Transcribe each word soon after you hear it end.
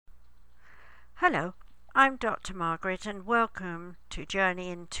Hello, I'm Dr. Margaret, and welcome to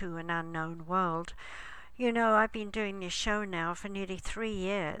Journey into an Unknown World. You know, I've been doing this show now for nearly 3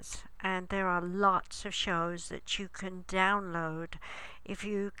 years, and there are lots of shows that you can download. If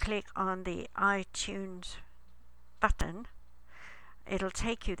you click on the iTunes button, it'll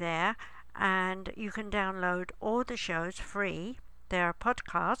take you there, and you can download all the shows free. There are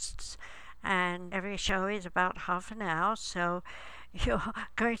podcasts, and every show is about half an hour, so you're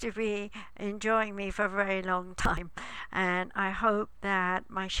going to be enjoying me for a very long time. And I hope that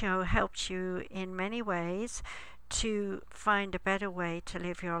my show helps you in many ways to find a better way to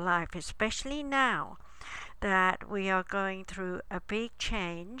live your life, especially now that we are going through a big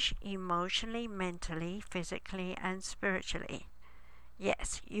change emotionally, mentally, physically, and spiritually.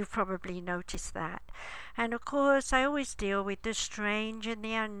 Yes, you've probably noticed that. And of course, I always deal with the strange and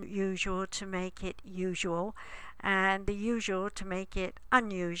the unusual to make it usual, and the usual to make it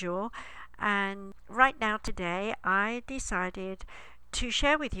unusual. And right now, today, I decided to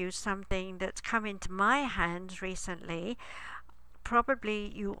share with you something that's come into my hands recently.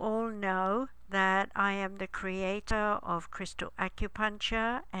 Probably you all know that I am the creator of crystal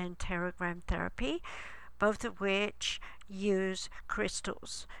acupuncture and pterogram therapy, both of which use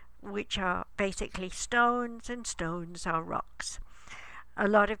crystals, which are basically stones, and stones are rocks. A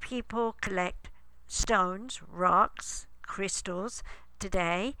lot of people collect stones, rocks, crystals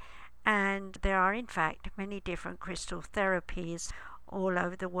today, and there are in fact many different crystal therapies all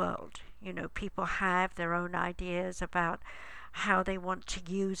over the world. You know, people have their own ideas about how they want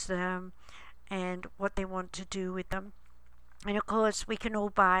to use them and what they want to do with them. And of course, we can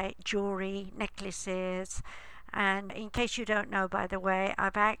all buy jewelry, necklaces. And in case you don't know, by the way,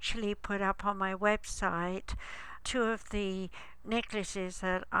 I've actually put up on my website two of the necklaces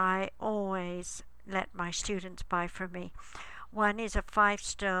that I always let my students buy from me. One is a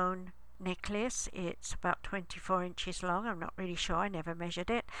 5-stone necklace. It's about 24 inches long. I'm not really sure. I never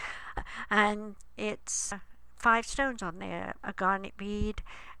measured it. And it's 5 stones on there, a garnet bead,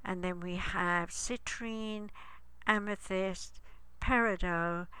 and then we have citrine, amethyst,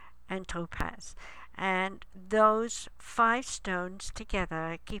 peridot, and topaz. And those 5 stones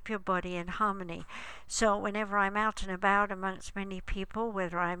together keep your body in harmony. So whenever I'm out and about amongst many people,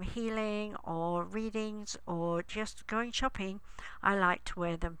 whether I'm healing or readings or just going shopping, I like to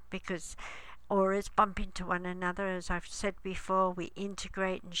wear them because auras bump into one another. As I've said before, we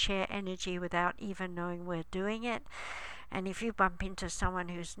integrate and share energy without even knowing we're doing it. And if you bump into someone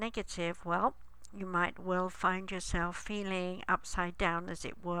who's negative, well, you might well find yourself feeling upside down, as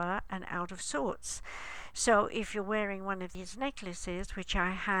it were, and out of sorts. So if you're wearing one of these necklaces, which I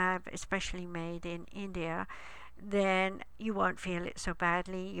have especially made in India, then you won't feel it so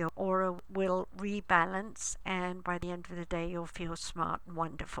badly. Your aura will rebalance, and by the end of the day, you'll feel smart and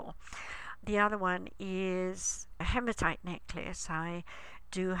wonderful. The other one is a hematite necklace. I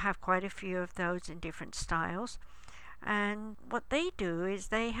do have quite a few of those in different styles. And what they do is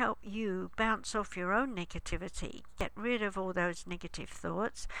they help you bounce off your own negativity, get rid of all those negative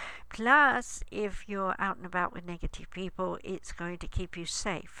thoughts. Plus, if you're out and about with negative people, it's going to keep you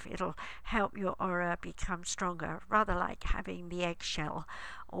safe. It'll help your aura become stronger, rather like having the eggshell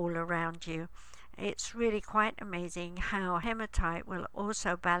all around you. It's really quite amazing how hematite will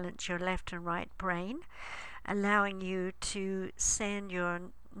also balance your left and right brain, allowing you to send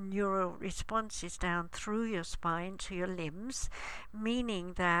your neural responses down through your spine to your limbs,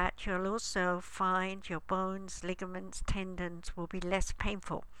 meaning that you'll also find your bones, ligaments, tendons will be less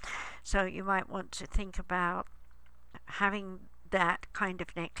painful. So you might want to think about having that kind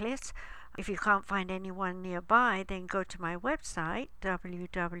of necklace. If you can't find anyone nearby, then go to my website,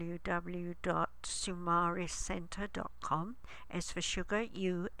 www.sumariscenter.com. S for sugar,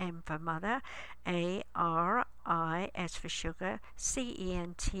 U, M for mother, A, R, I, S for sugar,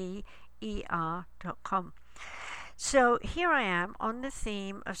 CENTER.com. So here I am on the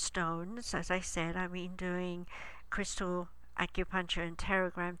theme of stones. As I said, I've been doing crystal acupuncture and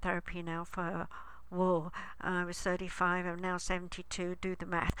pterogram therapy now for I was 35, I'm now 72, do the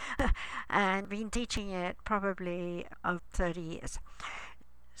math, and been teaching it probably over 30 years.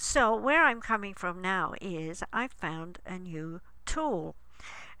 So where I'm coming from now is I found a new tool,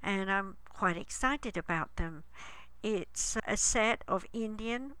 and I'm quite excited about them. It's a set of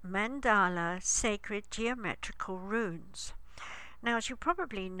Indian mandala sacred geometrical runes. Now, as you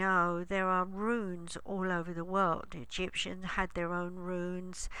probably know, there are runes all over the world. The Egyptians had their own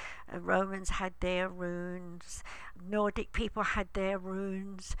runes, Romans had their runes, Nordic people had their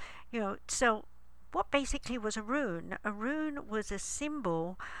runes. So what basically was a rune? A rune was a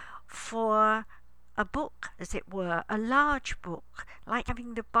symbol for a book, as it were, a large book, like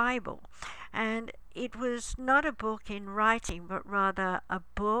having the Bible. And it was not a book in writing, but rather a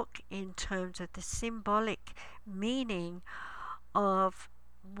book in terms of the symbolic meaning of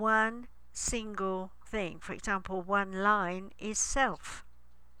one single thing. For example, one line is self.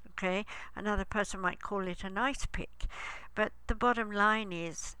 Okay, another person might call it an ice pick, but the bottom line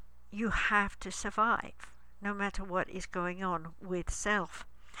is you have to survive no matter what is going on with self.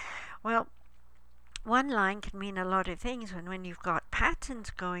 Well, one line can mean a lot of things, and when you've got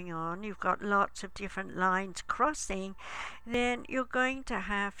patterns going on, you've got lots of different lines crossing, then you're going to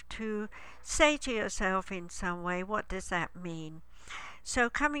have to say to yourself in some way, what does that mean?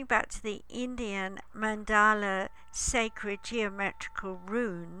 So coming back to the Indian mandala sacred geometrical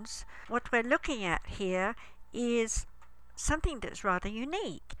runes, what we're looking at here is something that's rather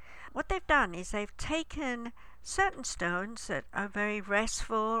unique. What they've done is they've taken certain stones that are very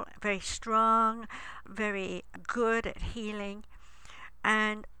restful, very strong, very good at healing,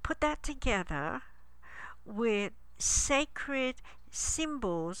 and put that together with sacred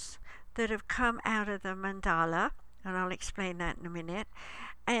symbols that have come out of the mandala, and I'll explain that in a minute,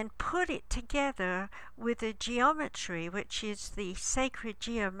 and put it together with the geometry, which is the sacred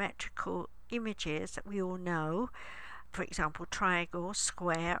geometrical images that we all know, for example, triangle,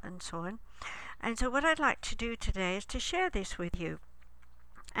 square, and so on. And so what I'd like to do today is to share this with you.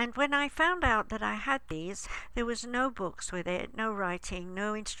 And when I found out that I had these, there was no books with it, no writing,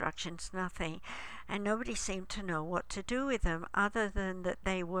 no instructions, nothing. And nobody seemed to know what to do with them other than that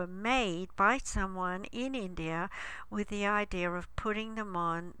they were made by someone in India with the idea of putting them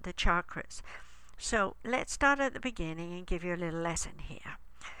on the chakras. So let's start at the beginning and give you a little lesson here.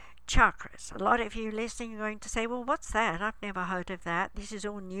 Chakras. A lot of you listening are going to say, well, what's that? I've never heard of that. This is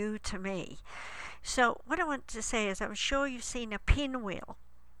all new to me. So what I want to say is I'm sure you've seen a pinwheel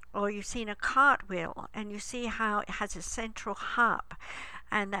or you've seen a cartwheel, and you see how it has a central hub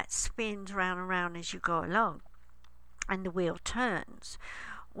and that spins round and round as you go along and the wheel turns.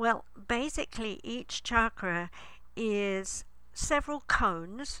 Well, basically each chakra is several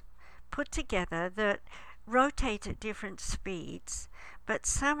cones put together that rotate at different speeds but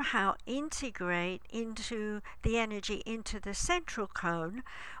somehow integrate into the energy into the central cone,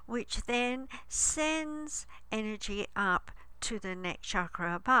 which then sends energy up to the next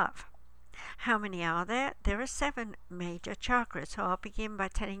chakra above. How many are there? There are 7 major chakras. So I'll begin by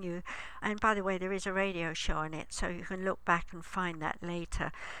telling you, and by the way, there is a radio show on it, so you can look back and find that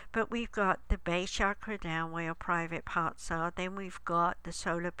later. But we've got the base chakra down where your private parts are. Then we've got the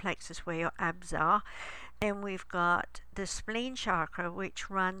solar plexus where your abs are. Then we've got the spleen chakra,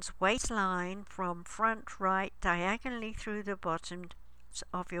 which runs waistline from front right diagonally through the bottom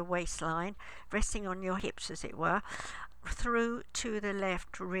of your waistline, resting on your hips as it were, through to the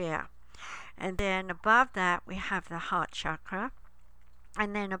left rear. And then above that we have the heart chakra,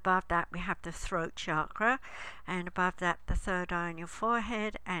 and then above that we have the throat chakra, and above that the third eye on your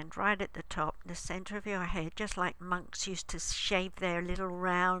forehead, and right at the top, the center of your head, just like monks used to shave their little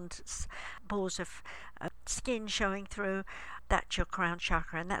round balls of skin showing through, that's your crown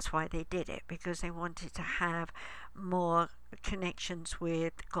chakra. And that's why they did it, because they wanted to have more connections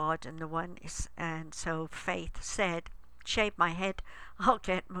with God and the oneness. And so faith said, shave my head, I'll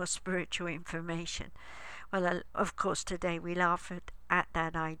get more spiritual information. Well, of course, today we laugh at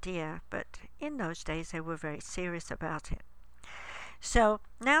that idea, but in those days they were very serious about it. So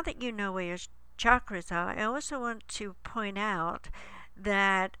now that you know where your chakras are, I also want to point out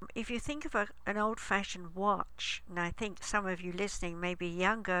that if you think of an old-fashioned watch, and I think some of you listening may be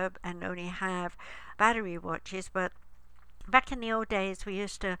younger and only have battery watches, but back in the old days we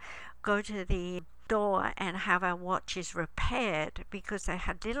used to go to the door and have our watches repaired because they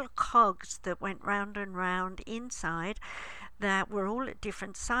had little cogs that went round and round inside that were all at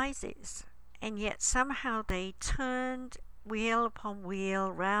different sizes, and yet somehow they turned wheel upon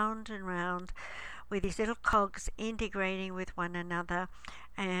wheel, round and round, with these little cogs integrating with one another,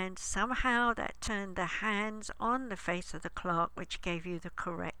 and somehow that turned the hands on the face of the clock, which gave you the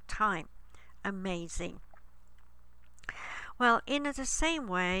correct time. Amazing. Well, in the same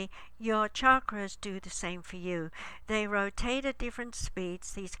way, your chakras do the same for you. They rotate at different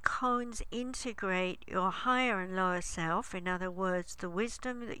speeds. These cones integrate your higher and lower self. In other words, the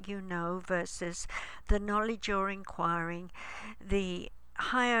wisdom that you know versus the knowledge you're inquiring. The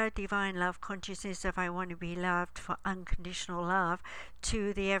higher divine love consciousness of I want to be loved for unconditional love,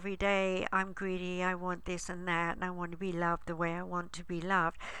 to the everyday I'm greedy, I want this and that, and I want to be loved the way I want to be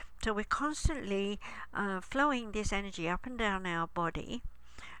loved. So we're constantly flowing this energy up and down our body,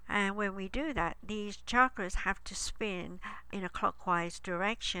 and when we do that, these chakras have to spin in a clockwise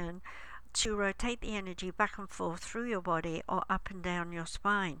direction to rotate the energy back and forth through your body or up and down your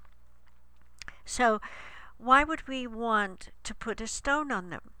spine. So why would we want to put a stone on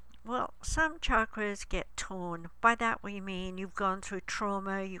them? Well, some chakras get torn. By that we mean you've gone through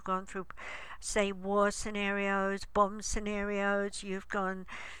trauma, you've gone through, say, war scenarios, bomb scenarios, you've gone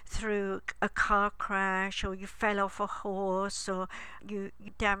through a car crash, or you fell off a horse, or you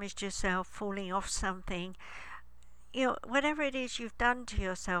damaged yourself falling off something. Whatever it is you've done to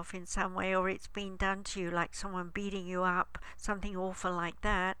yourself in some way, or it's been done to you, like someone beating you up, something awful like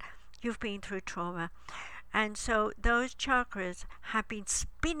that, you've been through trauma. And so those chakras have been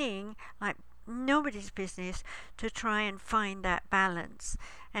spinning like nobody's business to try and find that balance.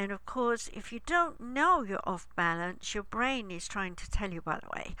 And of course, if you don't know you're off balance, your brain is trying to tell you, by the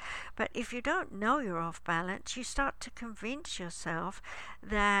way. But if you don't know you're off balance, you start to convince yourself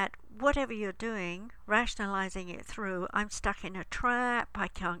that whatever you're doing, rationalizing it through, I'm stuck in a trap, I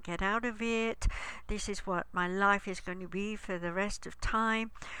can't get out of it, this is what my life is going to be for the rest of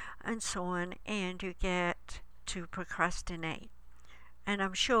time, and so on, and you get to procrastinate. And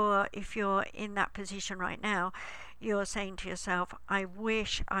I'm sure if you're in that position right now, you're saying to yourself, I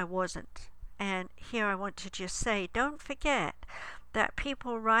wish I wasn't. And here I want to just say, don't forget that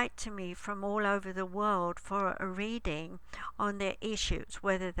people write to me from all over the world for a reading on their issues,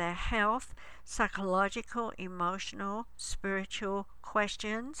 whether they're health, psychological, emotional, spiritual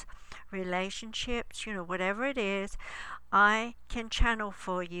questions, relationships, whatever it is. I can channel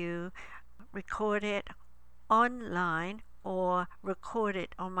for you, record it online, or record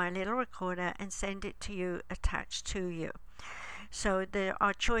it on my little recorder and send it to you attached to you. So there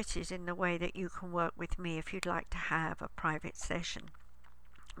are choices in the way that you can work with me if you'd like to have a private session.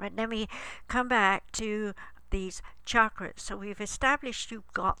 But let me come back to these chakras. So we've established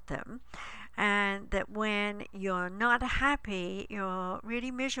you've got them, and that when you're not happy, you're really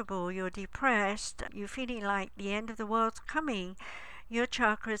miserable, you're depressed, you're feeling like the end of the world's coming, your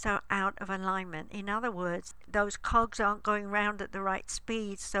chakras are out of alignment. In other words, those cogs aren't going round at the right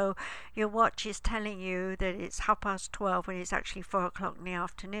speed, so your watch is telling you that it's 12:30 when it's actually 4 o'clock in the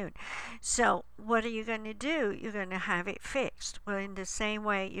afternoon. So what are you going to do? You're going to have it fixed. Well, in the same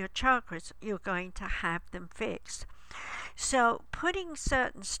way, your chakras, you're going to have them fixed. So putting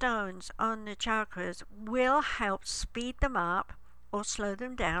certain stones on the chakras will help speed them up or slow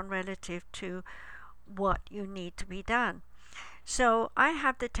them down relative to what you need to be done. So I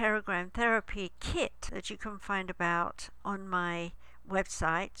have the Pteragram Therapy Kit that you can find about on my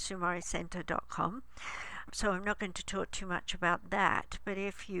website, sumaricenter.com. So I'm not going to talk too much about that, but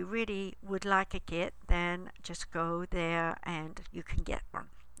if you really would like a kit, then just go there and you can get one.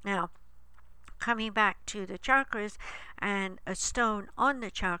 Now, coming back to the chakras and a stone on the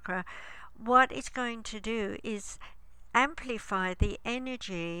chakra, what it's going to do is amplify the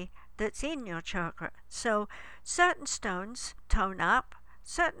energy that's in your chakra. So certain stones tone up,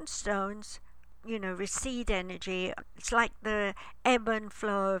 certain stones, recede energy. It's like the ebb and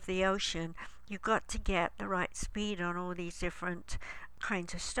flow of the ocean. You've got to get the right speed on all these different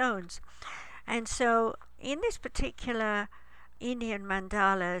kinds of stones. And so in this particular Indian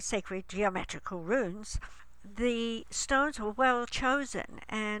mandala sacred geometrical runes, the stones were well chosen,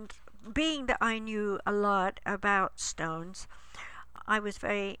 and being that I knew a lot about stones, I was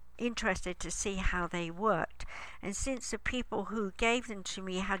very interested to see how they worked. And since the people who gave them to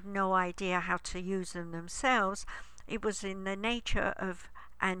me had no idea how to use them themselves, it was in the nature of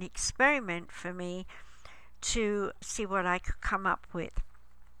an experiment for me to see what I could come up with.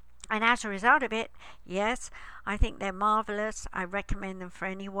 And as a result of it, yes, I think they're marvelous. I recommend them for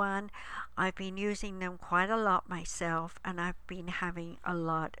anyone. I've been using them quite a lot myself, and I've been having a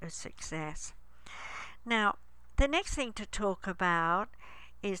lot of success. Now, the next thing to talk about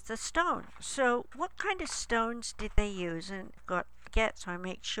is the stone. So what kind of stones did they use? And I've got to get, so I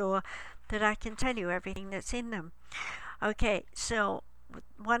make sure that I can tell you everything that's in them. Okay, so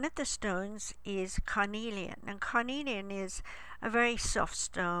one of the stones is carnelian, and carnelian is a very soft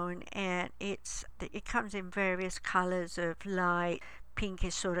stone, and it comes in various colors of light,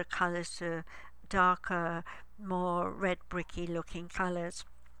 pinkish sort of colors to darker, more red bricky looking colors.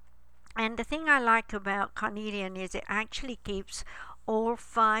 And the thing I like about carnelian is it actually keeps all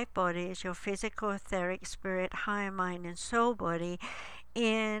 5 bodies, your physical, etheric, spirit, higher mind, and soul body,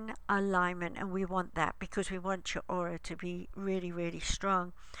 in alignment. And we want that because we want your aura to be really, really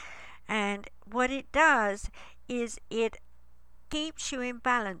strong. And what it does is it keeps you in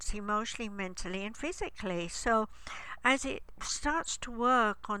balance emotionally, mentally, and physically. So as it starts to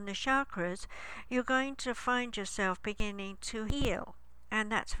work on the chakras, you're going to find yourself beginning to heal. And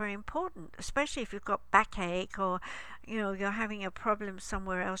that's very important, especially if you've got backache or you're having a problem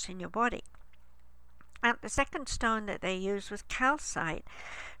somewhere else in your body. And the second stone that they used was calcite.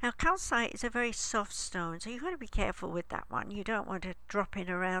 Now, calcite is a very soft stone, so you've got to be careful with that one. You don't want to drop it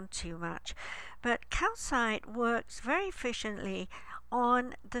around too much. But calcite works very efficiently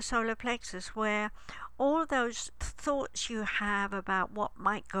on the solar plexus, where all those thoughts you have about what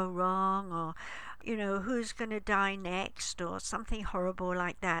might go wrong, or who's going to die next, or something horrible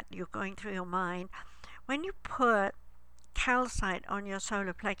like that you're going through your mind, when you put calcite on your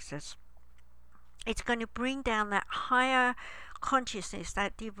solar plexus, it's going to bring down that higher consciousness,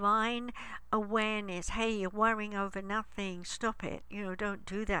 that divine awareness. Hey, you're worrying over nothing. Stop it. Don't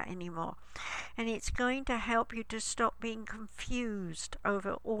do that anymore. And it's going to help you to stop being confused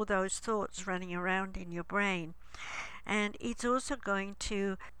over all those thoughts running around in your brain. And it's also going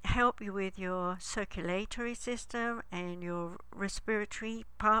to help you with your circulatory system and your respiratory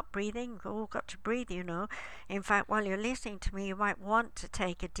part, breathing. You've all got to breathe. In fact, while you're listening to me, you might want to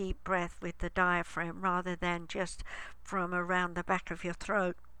take a deep breath with the diaphragm rather than just from around the back of your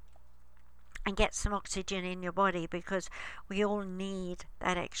throat, and get some oxygen in your body, because we all need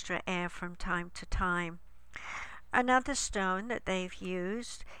that extra air from time to time. Another stone that they've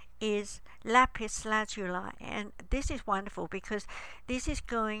used is lapis lazuli, and this is wonderful because this is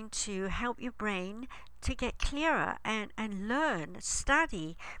going to help your brain to get clearer and learn,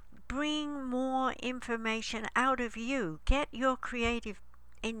 study, bring more information out of you, get your creative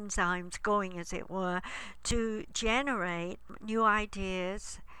enzymes going, as it were, to generate new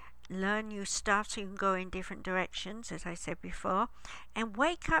ideas, learn new stuff so you can go in different directions, as I said before, and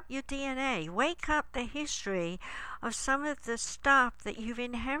wake up your DNA, wake up the history of some of the stuff that you've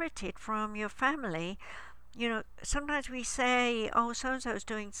inherited from your family. Sometimes we say, oh, so-and-so is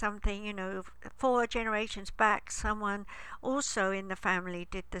doing something, 4 generations back, someone also in the family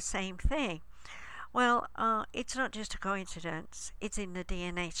did the same thing. Well, it's not just a coincidence, it's in the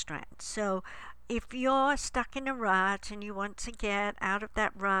DNA strand. So if you're stuck in a rut and you want to get out of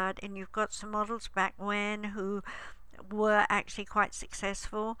that rut, and you've got some models back when who were actually quite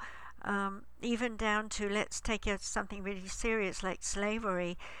successful, even down to, let's take something really serious like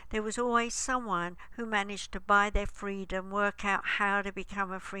slavery, there was always someone who managed to buy their freedom, work out how to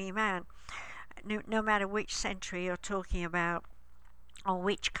become a free man. No matter which century you're talking about, or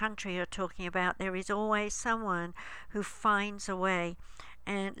which country you're talking about, there is always someone who finds a way,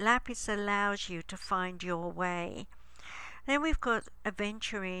 and lapis allows you to find your way. Then we've got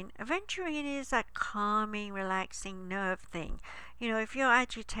aventurine. Aventurine is that calming, relaxing nerve thing. If you're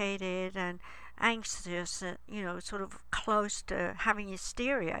agitated and anxious, sort of close to having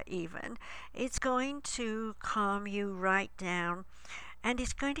hysteria even, it's going to calm you right down. And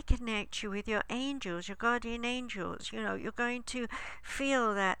it's going to connect you with your angels, your guardian angels. You're going to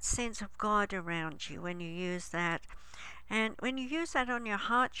feel that sense of God around you when you use that. And when you use that on your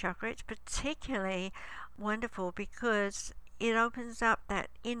heart chakra, it's particularly wonderful because it opens up that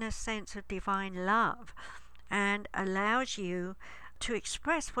inner sense of divine love and allows you to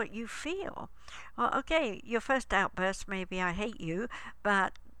express what you feel. Well, okay, your first outburst may be, I hate you,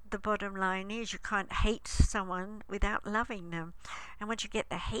 but the bottom line is you can't hate someone without loving them. And once you get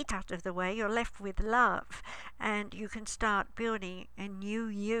the hate out of the way, you're left with love. And you can start building a new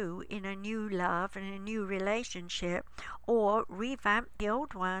you in a new love and a new relationship, or revamp the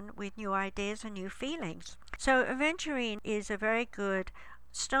old one with new ideas and new feelings. So aventurine is a very good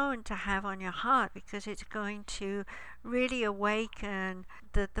stone to have on your heart because it's going to really awaken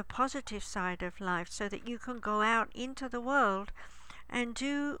the positive side of life so that you can go out into the world and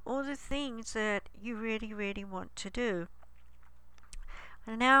do all the things that you really, really want to do.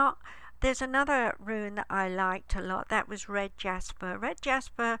 And now, there's another rune that I liked a lot. That was red jasper. Red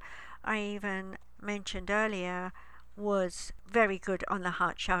jasper, I even mentioned earlier, was very good on the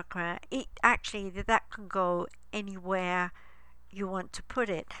heart chakra. It actually, that can go anywhere you want to put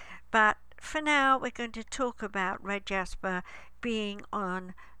it. But for now, we're going to talk about red jasper being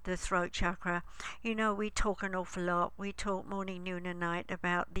on the throat chakra. We talk an awful lot. We talk morning, noon, and night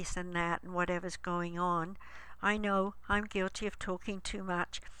about this and that and whatever's going on. I know I'm guilty of talking too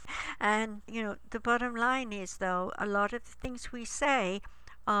much. And, the bottom line is, though, a lot of the things we say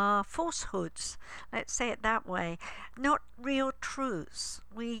are falsehoods. Let's say it that way. Not real truths.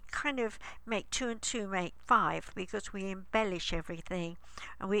 We kind of make 2 and 2 make 5 because we embellish everything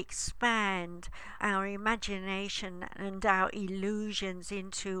and we expand our imagination and our illusions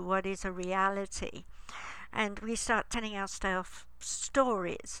into what is a reality. And we start telling ourselves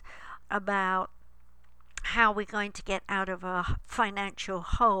stories about how we're going to get out of a financial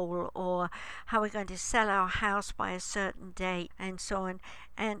hole, or how we're going to sell our house by a certain date, and so on.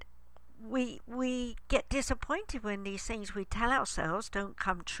 And we get disappointed when these things we tell ourselves don't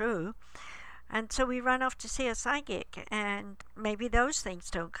come true. And so we run off to see a psychic, and maybe those things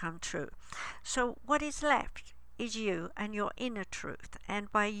don't come true. So what is left is you and your inner truth. And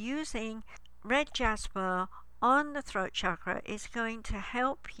by using red jasper on the throat chakra is going to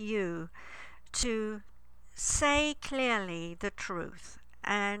help you to say clearly the truth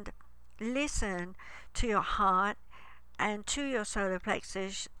and listen to your heart and to your solar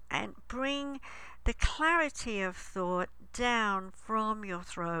plexus and bring the clarity of thought down from your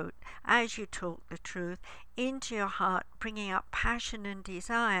throat as you talk the truth into your heart, bringing up passion and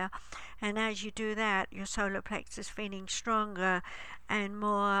desire. And as you do that, your solar plexus feeling stronger and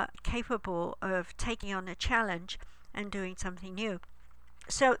more capable of taking on a challenge and doing something new.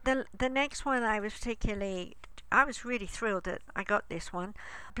 So the next one I was really thrilled that I got this one.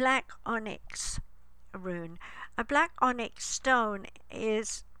 Black onyx rune. A black onyx stone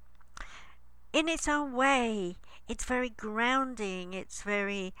is, in its own way, it's very grounding, it's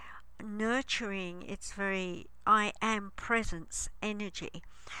very nurturing, it's very I am presence energy.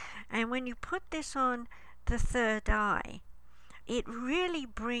 And when you put this on the third eye, it really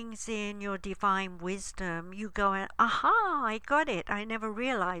brings in your divine wisdom. You go, aha, I got it. I never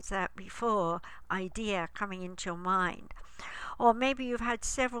realized that before. Idea coming into your mind. Or maybe you've had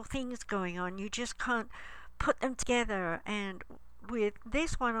several things going on. You just can't put them together. And with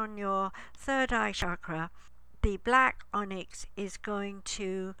this one on your third eye chakra, the black onyx is going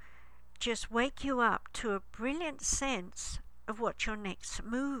to just wake you up to a brilliant sense of what your next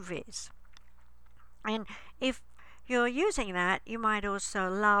move is. And if you're using that, you might also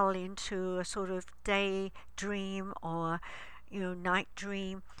lull into a sort of daydream or night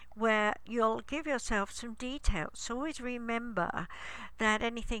dream where you'll give yourself some details. So always remember that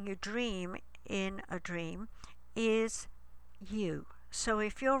anything you dream in a dream is you. So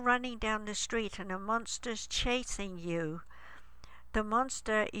if you're running down the street and a monster's chasing you, the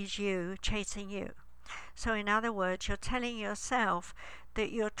monster is you chasing you. So in other words, you're telling yourself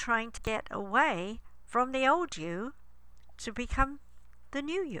that you're trying to get away from the old you to become the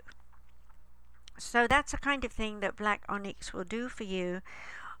new you. So that's the kind of thing that black onyx will do for you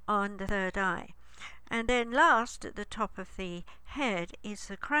on the third eye. And then last, at the top of the head, is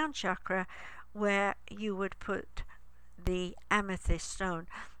the crown chakra, where you would put the amethyst stone.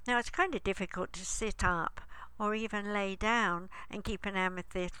 Now it's kind of difficult to sit up or even lay down and keep an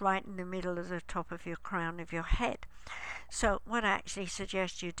amethyst right in the middle of the top of your crown of your head. So what I actually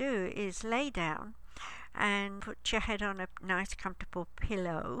suggest you do is lay down and put your head on a nice comfortable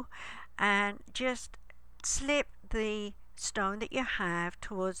pillow and just slip the stone that you have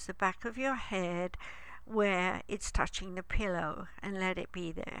towards the back of your head where it's touching the pillow, and let it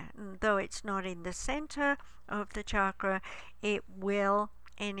be there. And though it's not in the center of the chakra, it will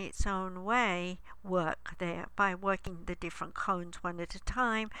in its own way work there. By working the different cones one at a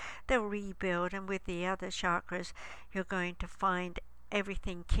time, they'll rebuild, and with the other chakras you're going to find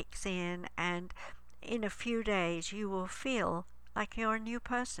everything kicks in, and in a few days you will feel like you're a new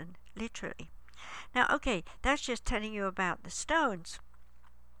person, literally. Now, okay, that's just telling you about the stones.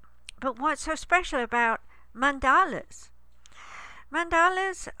 But what's so special about mandalas?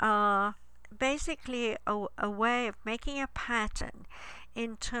 Mandalas are basically a way of making a pattern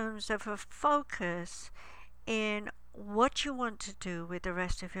in terms of a focus in what you want to do with the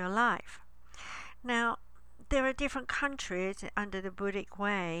rest of your life. Now, there are different countries under the Buddhic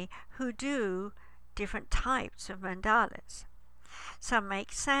way who do different types of mandalas. Some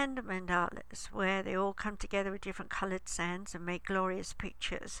make sand mandalas, where they all come together with different colored sands and make glorious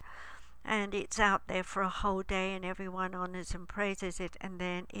pictures. And it's out there for a whole day, and everyone honors and praises it, and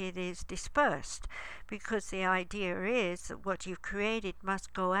then it is dispersed, because the idea is that what you've created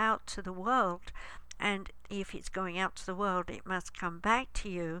must go out to the world, and if it's going out to the world, it must come back to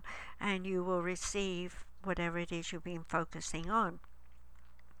you, and you will receive whatever it is you've been focusing on.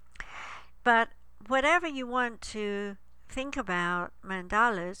 But whatever you want to think about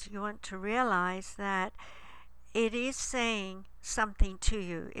mandalas, you want to realize that it is saying something to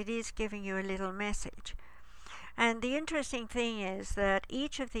you. It is giving you a little message. And the interesting thing is that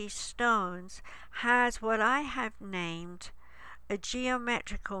each of these stones has what I have named a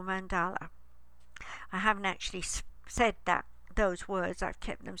geometrical mandala. I haven't actually said those words. I've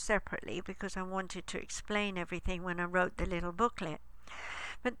kept them separately because I wanted to explain everything when I wrote the little booklet.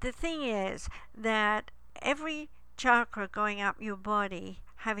 But the thing is that every chakra going up your body,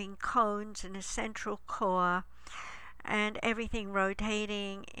 having cones and a central core, and everything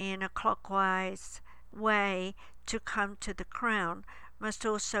rotating in a clockwise way to come to the crown, must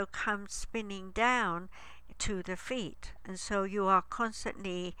also come spinning down to the feet. And so you are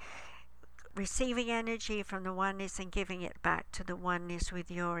constantly receiving energy from the oneness and giving it back to the oneness with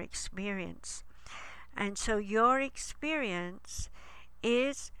your experience. And so your experience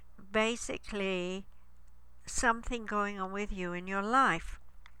is basically something going on with you in your life.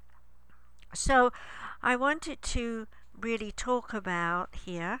 So I wanted to really talk about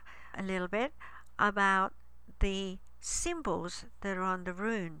here a little bit about the symbols that are on the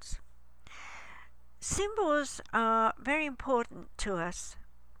runes. Symbols are very important to us.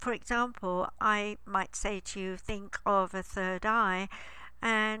 For example, I might say to you, think of a third eye,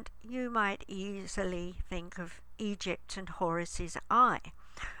 and you might easily think of Egypt and Horus's eye.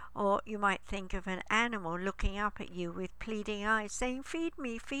 Or you might think of an animal looking up at you with pleading eyes saying, feed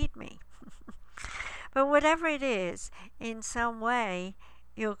me, feed me. But whatever it is, in some way,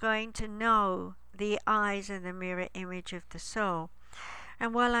 you're going to know the eyes and the mirror image of the soul.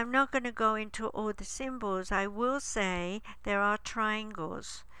 And while I'm not going to go into all the symbols, I will say there are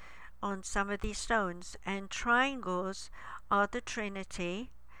triangles on some of these stones. And triangles are the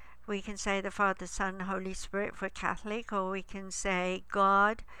Trinity. We can say the Father, Son, Holy Spirit for Catholic, or we can say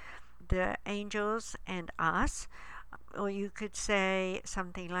God, the angels, and us. Or you could say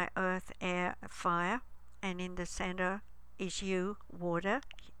something like earth, air, fire, and in the center is you, water,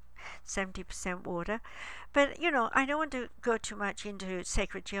 70% water. But, I don't want to go too much into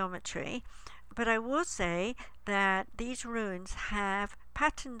sacred geometry, but I will say that these runes have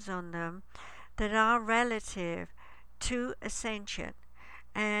patterns on them that are relative to ascension.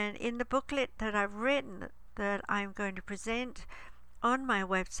 And in the booklet that I've written that I'm going to present on my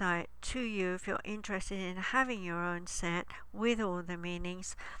website to you, if you're interested in having your own set with all the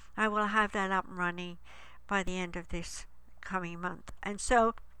meanings, I will have that up and running by the end of this coming month. And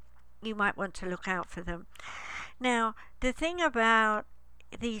so you might want to look out for them. Now, the thing about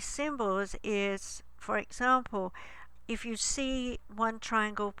these symbols is, for example, if you see one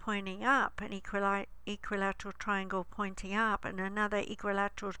triangle pointing up, an equilateral triangle pointing up, and another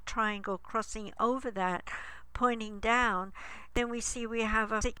equilateral triangle crossing over that, pointing down, then we see we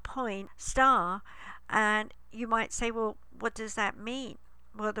have a 6-point star. And you might say, well, what does that mean?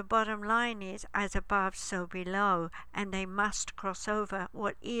 Well, the bottom line is, as above, so below, and they must cross over.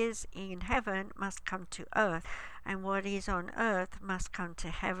 What is in heaven must come to earth, and what is on earth must come to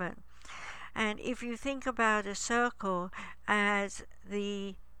heaven. And if you think about a circle as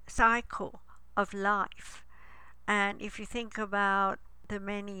the cycle of life, and if you think about the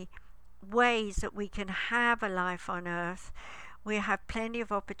many ways that we can have a life on earth, we have plenty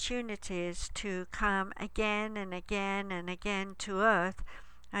of opportunities to come again and again and again to earth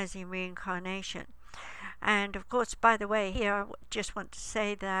as in reincarnation. And of course, by the way, here I just want to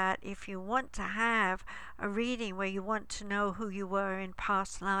say that if you want to have a reading where you want to know who you were in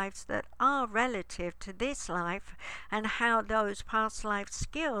past lives that are relative to this life and how those past life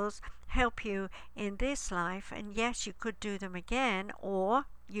skills help you in this life, and yes, you could do them again or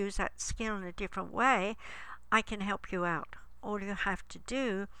use that skill in a different way, I can help you out. All you have to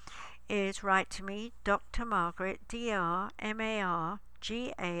do is write to me, Dr. Margaret, DrMargaret,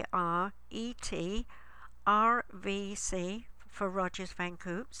 RVC for Rogers Van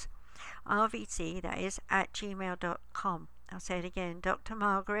Coops, RVC, that is, at gmail.com. I'll say it again, Dr.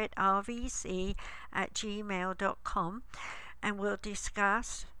 Margaret, RVC at gmail.com, and we'll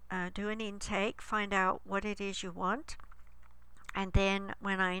discuss, do an intake, find out what it is you want, and then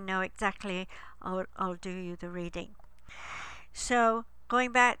when I know exactly, I'll do you the reading. So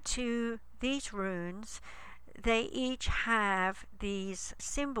going back to these runes, they each have these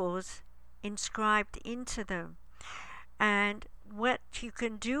symbols inscribed into them, and what you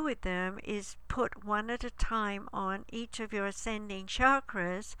can do with them is put one at a time on each of your ascending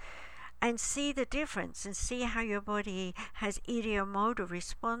chakras and see the difference and see how your body has ideomotor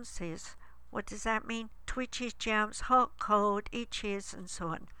responses. What does that mean? Twitches, jumps, hot, cold, itches, and so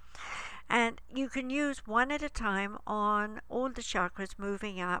on. And you can use one at a time on all the chakras,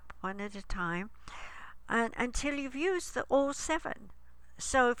 moving up one at a time, and until you've used all 7.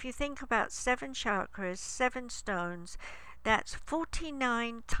 So if you think about 7 chakras, 7 stones, that's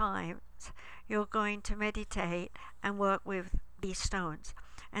 49 times you're going to meditate and work with these stones.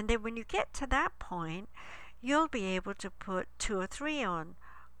 And then when you get to that point, you'll be able to put 2 or 3 on,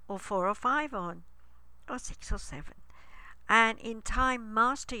 or 4 or 5 on, or 6 or 7. And in time,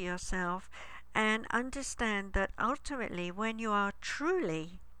 master yourself and understand that ultimately when you are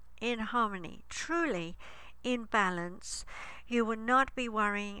truly in harmony, truly in balance, you will not be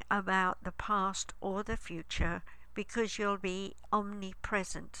worrying about the past or the future because you'll be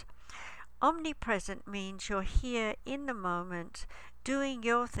omnipresent. Omnipresent means you're here in the moment, doing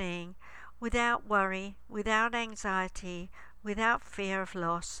your thing without worry, without anxiety, without fear of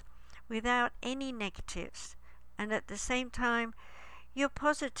loss, without any negatives. And at the same time, you're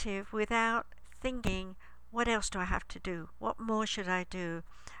positive without thinking, what else do I have to do? What more should I do?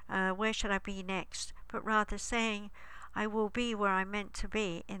 Where should I be next? But rather saying, I will be where I'm meant to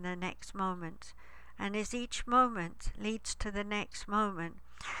be in the next moment. And as each moment leads to the next moment,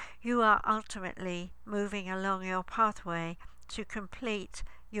 you are ultimately moving along your pathway to complete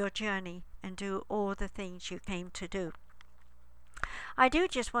your journey and do all the things you came to do. I do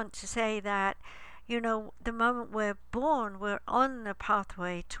just want to say that, the moment we're born, we're on the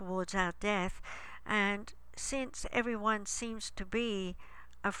pathway towards our death. And since everyone seems to be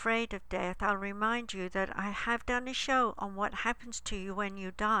afraid of death, I'll remind you that I have done a show on what happens to you when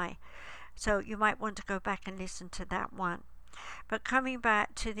you die. So you might want to go back and listen to that one. But coming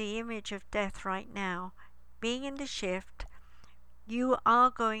back to the image of death right now, being in the shift, you are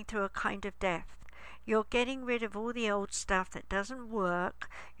going through a kind of death. You're getting rid of all the old stuff that doesn't work.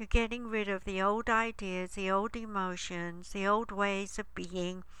 You're getting rid of the old ideas, the old emotions, the old ways of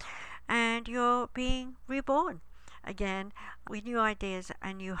being, and you're being reborn again with new ideas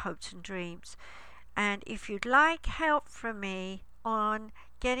and new hopes and dreams. And if you'd like help from me on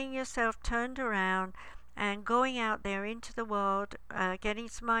getting yourself turned around and going out there into the world, getting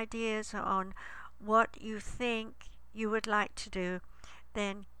some ideas on what you think you would like to do,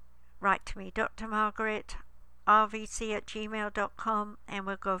 then write to me, Dr. Margaret, rvc@gmail.com, and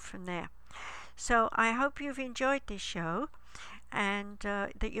we'll go from there. So I hope you've enjoyed this show, and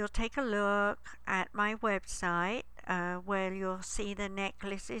that you'll take a look at my website, where you'll see the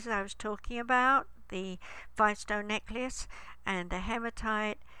necklaces I was talking about, the 5-stone necklace and the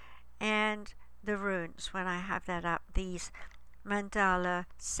hematite and the runes when I have that up, these mandala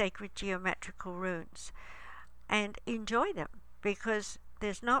sacred geometrical runes. And enjoy them, because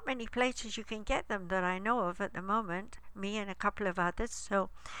there's not many places you can get them that I know of at the moment, me and a couple of others. So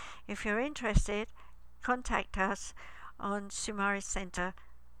if you're interested, contact us on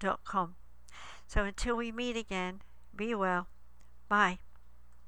sumariscenter.com. So until we meet again, be well. Bye.